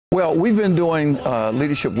Well, we've been doing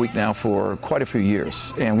Leadership Week now for quite a few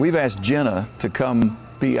years, and we've asked Jenna to come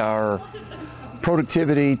be our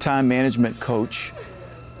productivity, time management coach.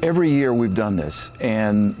 Every year we've done this,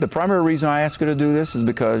 and the primary reason I ask her to do this is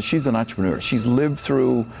because she's an entrepreneur. She's lived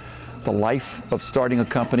through the life of starting a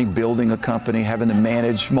company, building a company, having to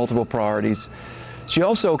manage multiple priorities. She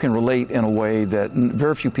also can relate in a way that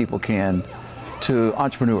very few people can to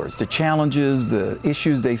entrepreneurs, the challenges, the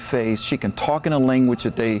issues they face. She can talk in a language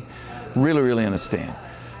that they really understand.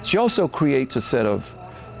 She also creates a set of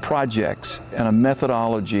projects and a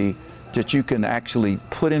methodology that you can actually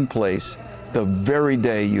put in place the very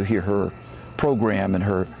day you hear her program and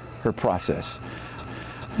her process.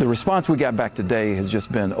 The response we got back today has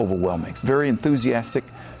just been overwhelming. It's very enthusiastic,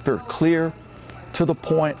 very clear, to the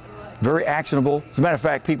point, very actionable. As a matter of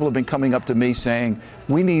fact, people have been coming up to me saying,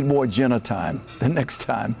 we need more Jenna time the next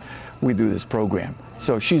time we do this program.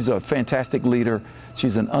 So she's a fantastic leader.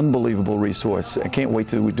 She's an unbelievable resource. I can't wait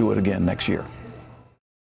till we do it again next year.